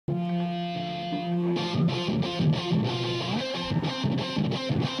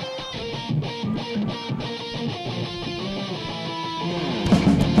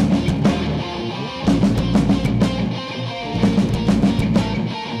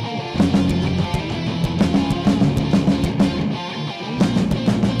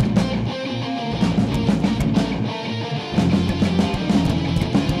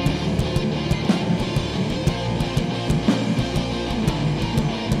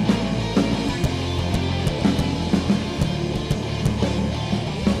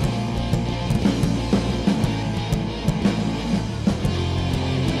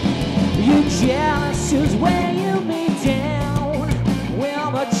Jealous is weighing me down.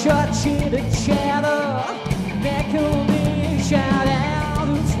 When we're touching each other, making me shout out,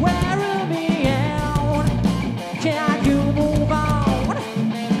 it's wearing me out. Can you move on?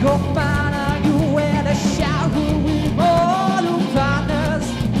 Go find a new way to shout who we all are partners.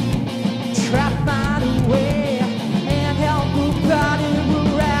 Try to find a way and help the body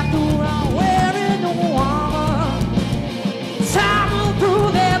we're after all wearing no armor. Time will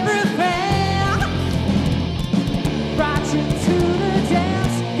prove everything. To the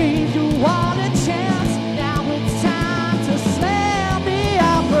dance, gave you all a chance. Now it's time to slam the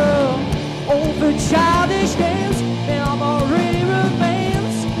opera. Over childish games, memory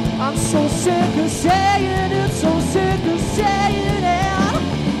remains. I'm so sick of saying it, so sick of saying it.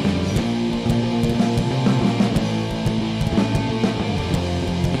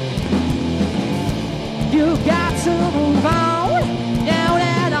 You got to move on. Now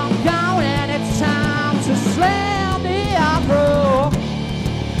that I'm gone, and it's time to slam.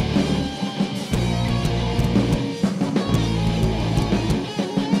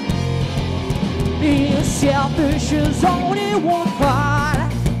 Being selfish is only one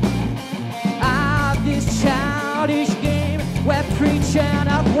part of this childish game where preaching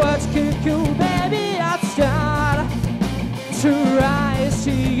of words could kill. Maybe I'd start to rise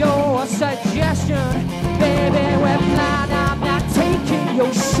to your suggestion. Baby, we're blind, I'm not taking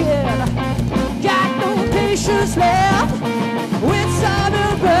your shit. Got no patience left with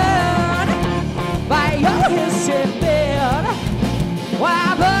summer burn by your hissing bed. While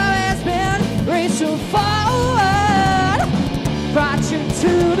I've always been racing forward, brought you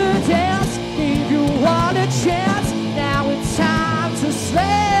to the dance, gave you all a chance. Now it's time to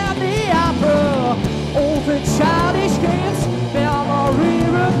slam the opera. Over childish games, memory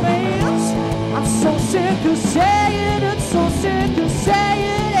remains. I'm so sick of saying it, so sick of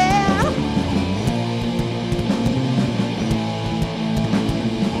saying it.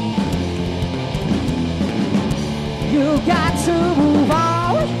 You got to move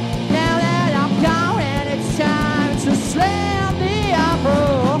on. Now that I'm gone, and it's time to slam the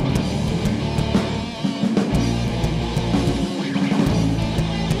opera.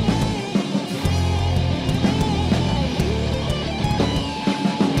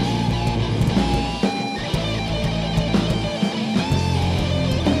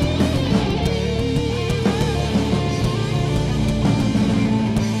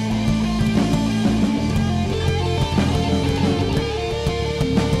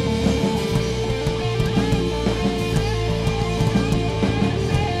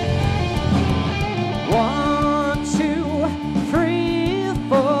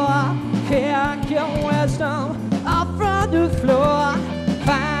 Up from the floor,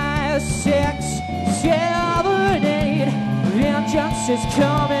 5, 6, 7, 8. Vengeance is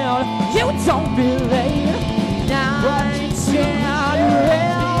coming, you don't be late. 9, 10,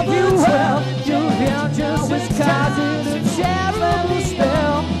 11, 12. Your vengeance is causing a terrible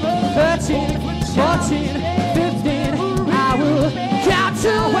spell. 13, 14, 15. I will count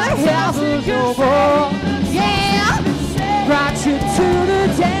to a thousand no more. Yeah, brought you to the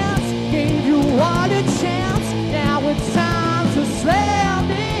dance, gave you all a chance. Now it's time to slam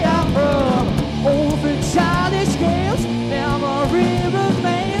the opera. Over childish games, memory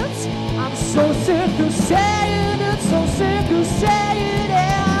remains. I'm so sick of saying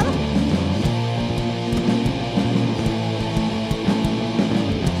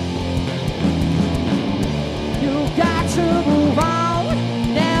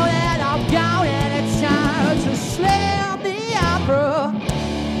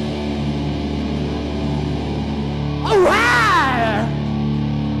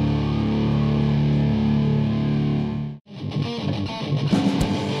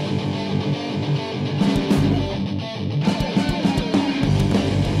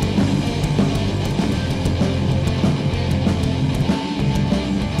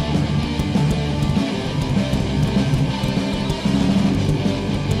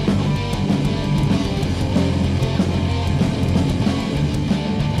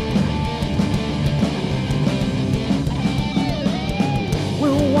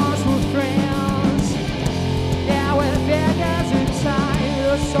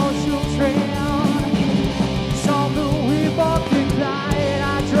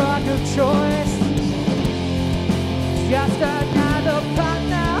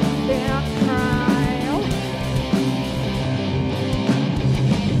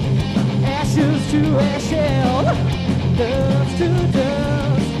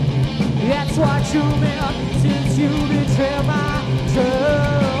what you meant since you betrayed my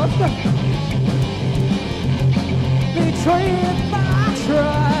trust. Betrayed my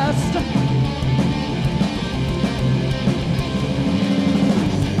trust.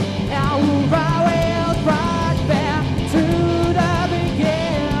 I will right back to the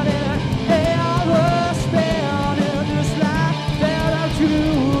beginning. Ever spent in this life that I'm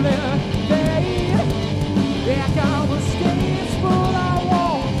truly made. Yeah, I got mistakes, but I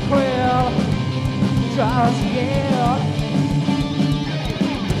won't quit just yet.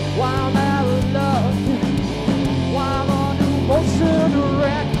 While I'm loved, while I'm on emotion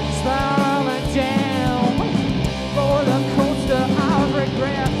wreck, spiraling down, roller coaster of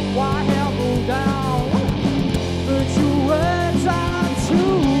regret. Why have moved down? But your words are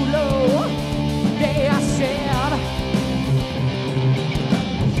too low. They are sad.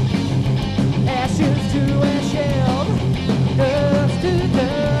 Ashes to ashes, dust to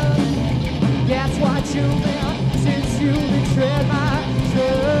dust. That's what you meant since you betrayed my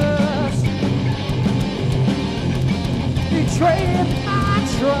trust. Betrayed my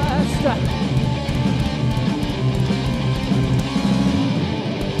trust.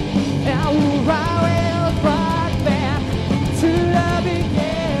 I will right back to the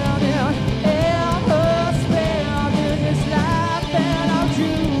beginning. Ever spent in this life that I'm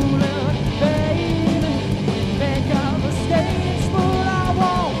truly made. Make a mistakes, but I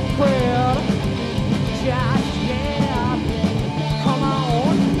won't quit just yet. Come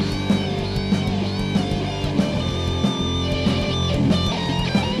on.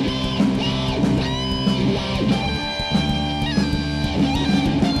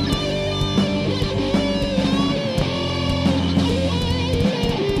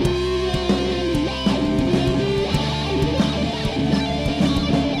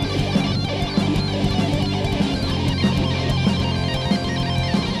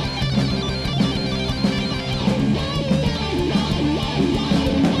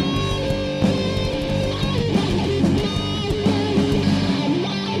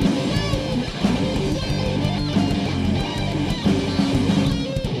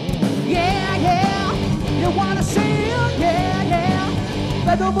 Wanna see it, yeah, yeah.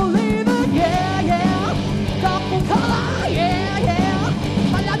 I don't believe it, yeah, yeah. Couple color, yeah, yeah.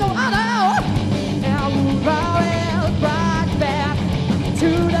 But I know. And we'll right back to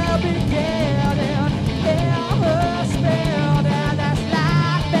the beginning. Ever spent in this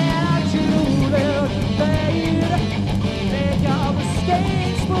life that I truly made. Make your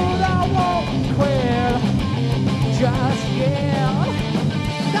mistakes, but I won't quit just yet.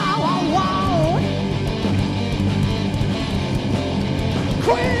 No, I won't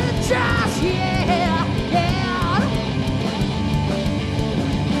quit just yet.